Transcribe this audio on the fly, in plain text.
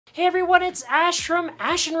Hey everyone, it's Ash from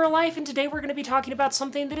Ash in Real Life, and today we're going to be talking about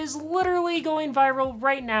something that is literally going viral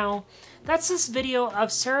right now. That's this video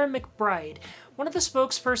of Sarah McBride, one of the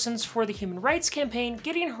spokespersons for the Human Rights Campaign,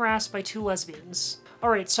 getting harassed by two lesbians.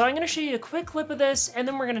 Alright, so I'm going to show you a quick clip of this, and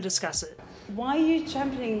then we're going to discuss it. Why are you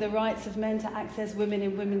championing the rights of men to access women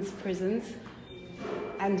in women's prisons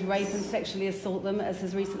and rape and sexually assault them, as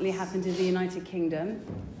has recently happened in the United Kingdom?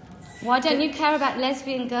 Why don't you care about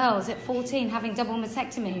lesbian girls at 14 having double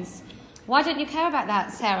mastectomies? Why don't you care about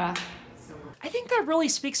that, Sarah? I think that really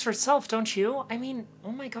speaks for itself, don't you? I mean,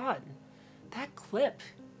 oh my god, that clip.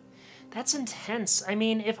 That's intense. I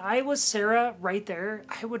mean, if I was Sarah right there,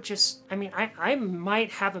 I would just, I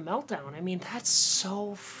might have a meltdown. I mean, that's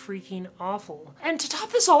so freaking awful. And to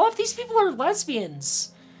top this all off, these people are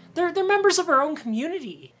lesbians. They're members of our own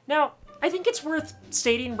community. Now, I think it's worth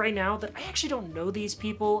stating right now that I actually don't know these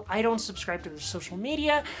people. I don't subscribe to their social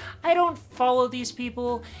media. I don't follow these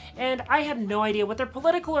people, and I have no idea what their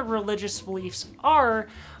political or religious beliefs are,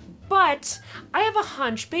 but I have a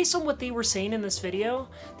hunch, based on what they were saying in this video,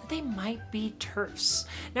 that they might be TERFs.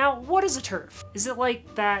 Now, what is a TERF? Is it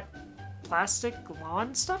like that plastic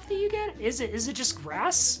lawn stuff that you get? Is it just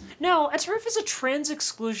grass? No, a TERF is a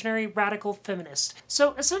trans-exclusionary radical feminist.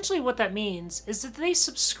 So essentially what that means is that they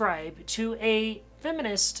subscribe to a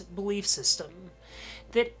feminist belief system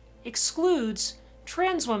that excludes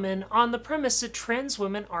trans women on the premise that trans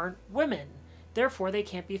women aren't women. Therefore, they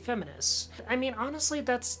can't be feminists. I mean, honestly,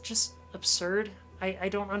 that's just absurd. I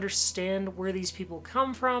don't understand where these people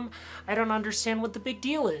come from. I don't understand what the big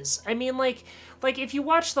deal is. I mean, like if you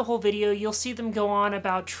watch the whole video, you'll see them go on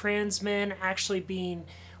about trans men actually being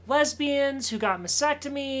lesbians who got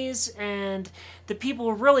mastectomies, and the people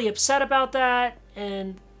were really upset about that.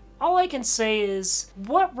 And all I can say is,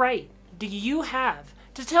 what right do you have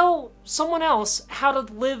to tell someone else how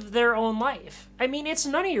to live their own life? I mean, it's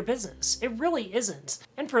none of your business. It really isn't.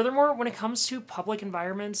 And furthermore, when it comes to public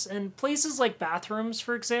environments and places like bathrooms,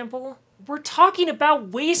 for example, we're talking about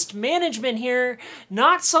waste management here,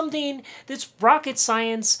 not something that's rocket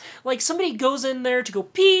science. Like, somebody goes in there to go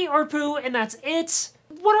pee or poo and that's it.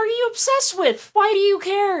 What are you obsessed with? Why do you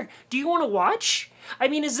care? Do you want to watch? I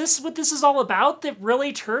mean, is this what this is all about? That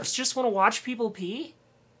really TERFs just want to watch people pee?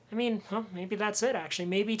 I mean, well, maybe that's it, actually.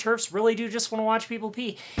 Maybe TERFs really do just want to watch people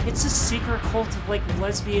pee. It's a secret cult of, like,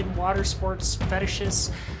 lesbian water sports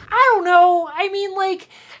fetishists. I don't know. I mean, like,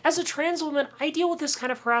 as a trans woman, I deal with this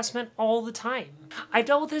kind of harassment all the time. I've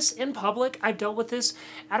dealt with this in public. I've dealt with this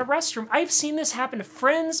at a restroom. I've seen this happen to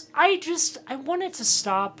friends. I want it to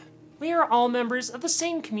stop. We are all members of the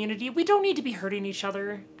same community. We don't need to be hurting each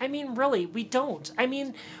other. I mean, really, we don't. I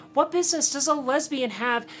mean, what business does a lesbian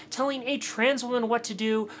have telling a trans woman what to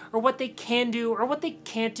do, or what they can do, or what they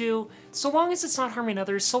can't do, so long as it's not harming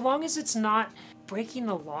others, so long as it's not breaking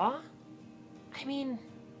the law? I mean,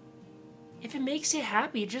 if it makes you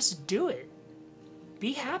happy, just do it.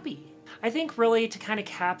 Be happy. I think really, to kind of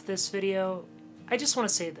cap this video, I just want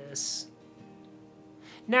to say this.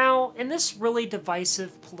 Now, in this really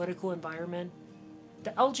divisive political environment,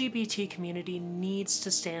 the LGBT community needs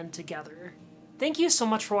to stand together. Thank you so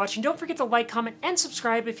much for watching. Don't forget to like, comment, and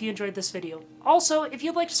subscribe if you enjoyed this video. Also, if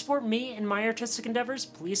you'd like to support me and my artistic endeavors,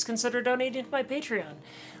 please consider donating to my Patreon.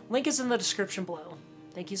 Link is in the description below.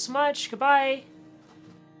 Thank you so much. Goodbye.